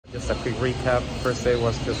Just a quick recap. First day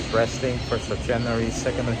was just resting. 1st of January,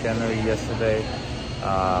 2nd of January yesterday.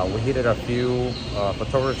 We hit a few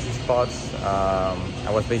photography spots.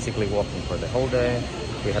 I was basically walking for the whole day.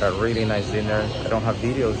 We had a really nice dinner. I don't have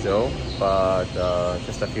videos though, but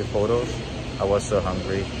just a few photos. I was so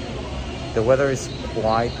hungry. The weather is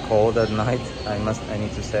quite cold at night, I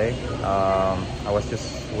need to say. I was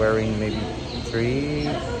just wearing maybe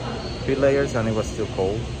three layers and it was still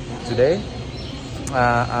cold. Today,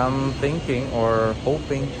 I'm thinking or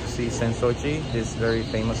hoping to see Sensoji, this very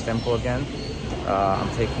famous temple again. I'm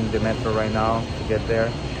taking the metro right now to get there.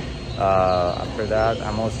 After that,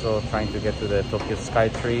 I'm also trying to get to the Tokyo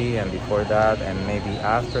Skytree, and before that, and maybe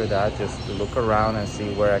after that, just to look around and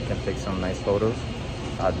see where I can take some nice photos.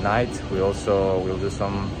 At night, will do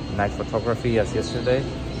some night photography as yesterday.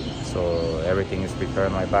 So everything is prepared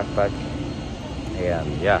in my backpack.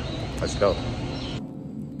 And yeah, let's go.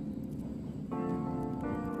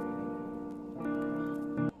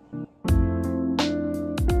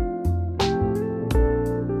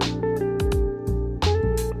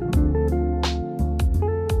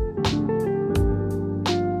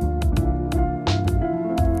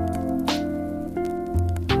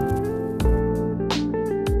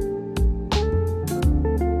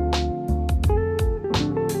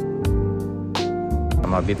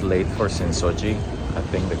 I'm a bit late for Sensoji. I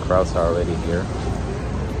think the crowds are already here.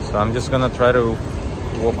 So I'm just gonna try to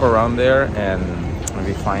walk around there and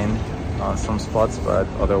maybe find some spots, but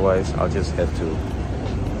otherwise I'll just head to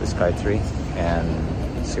the Skytree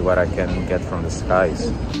and see what I can get from the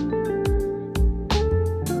skies.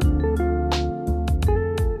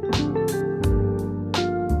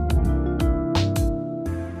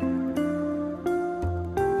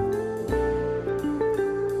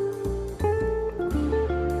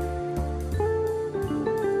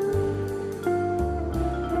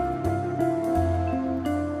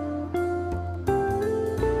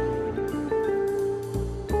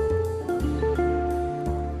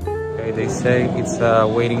 They say it's a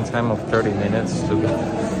waiting time of 30 minutes to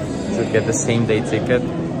get the same day ticket.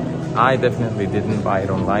 I definitely didn't buy it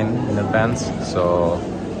online in advance, so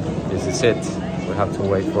this is it. We have to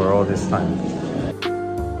wait for all this time.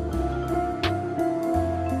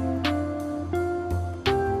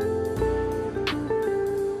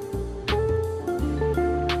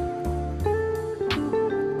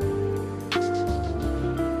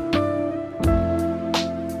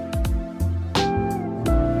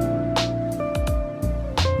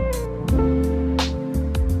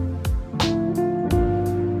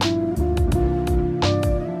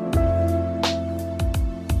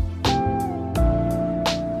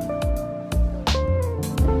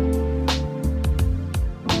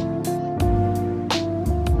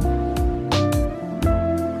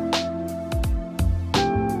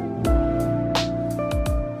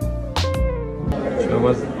 So I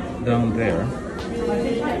was down there,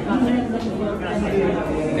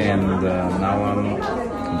 and now I'm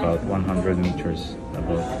about 100 meters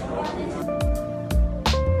above.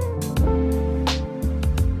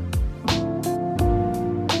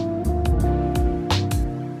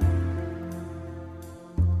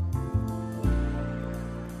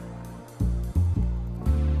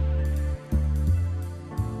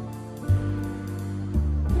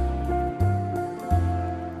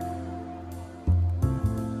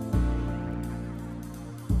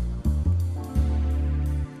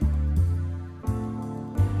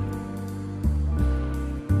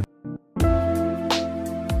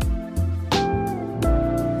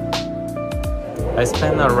 I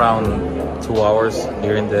spent around 2 hours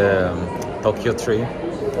here in the Tokyo Skytree,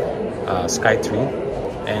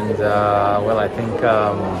 and well, I think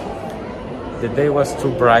the day was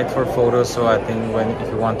too bright for photos, so I think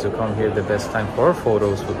if you want to come here, the best time for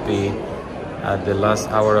photos would be at the last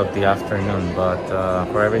hour of the afternoon. But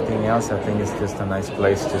for everything else, I think it's just a nice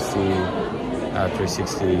place to see a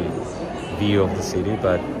 360 view of the city,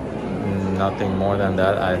 but nothing more than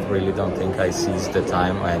that. I really don't think I seized the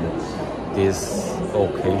time and this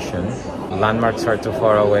occasion. Landmarks are too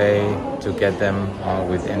far away to get them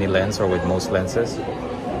with any lens or with most lenses.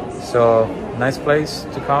 So nice place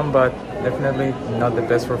to come, but definitely not the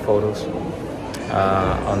best for photos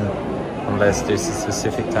unless there's a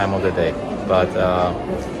specific time of the day. But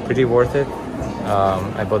pretty worth it.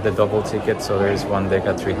 I bought the double ticket, so there is one deck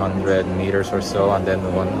at 300 meters or so, and then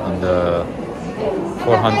one on the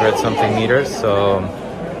 400 something meters. So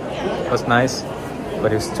it was nice,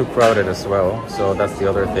 but it's too crowded as well, so that's the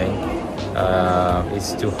other thing.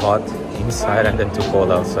 It's too hot inside and then too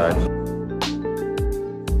cold outside.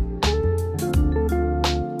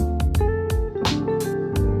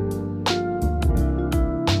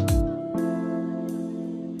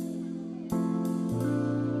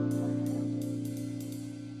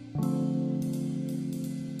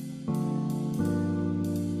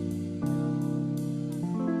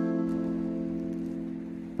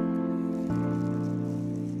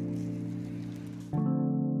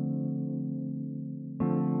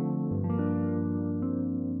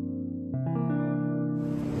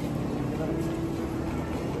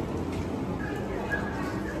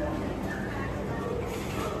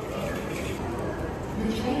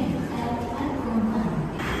 train at platform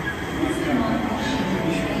 1. Please do not exit the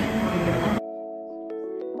train for your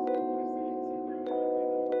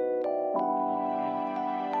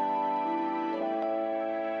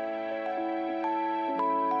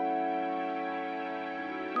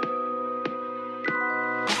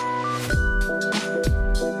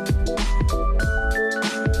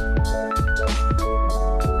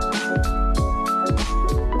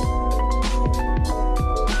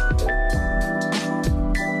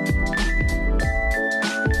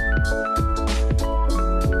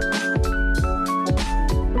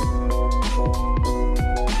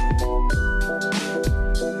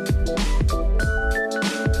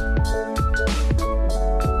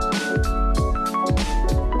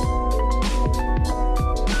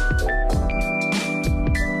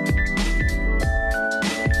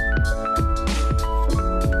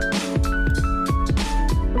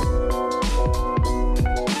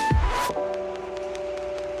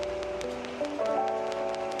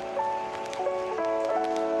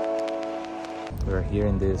We're here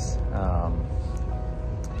in this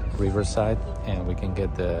riverside, and we can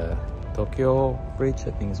get the Tokyo Bridge.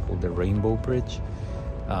 I think it's called the Rainbow Bridge,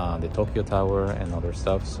 the Tokyo Tower, and other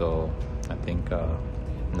stuff. So I think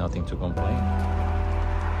nothing to complain.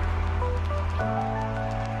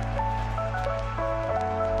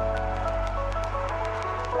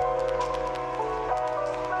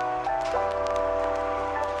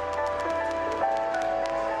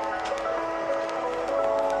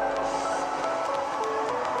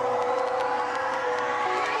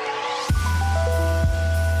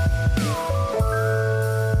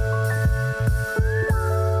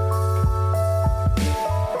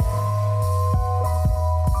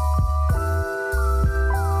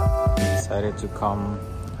 Decided to come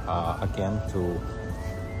again to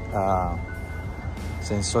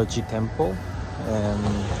Sensoji Temple, and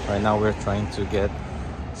right now we're trying to get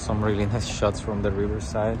some really nice shots from the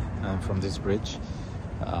riverside and from this bridge,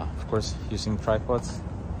 of course using tripods,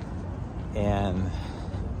 and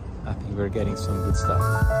I think we're getting some good stuff.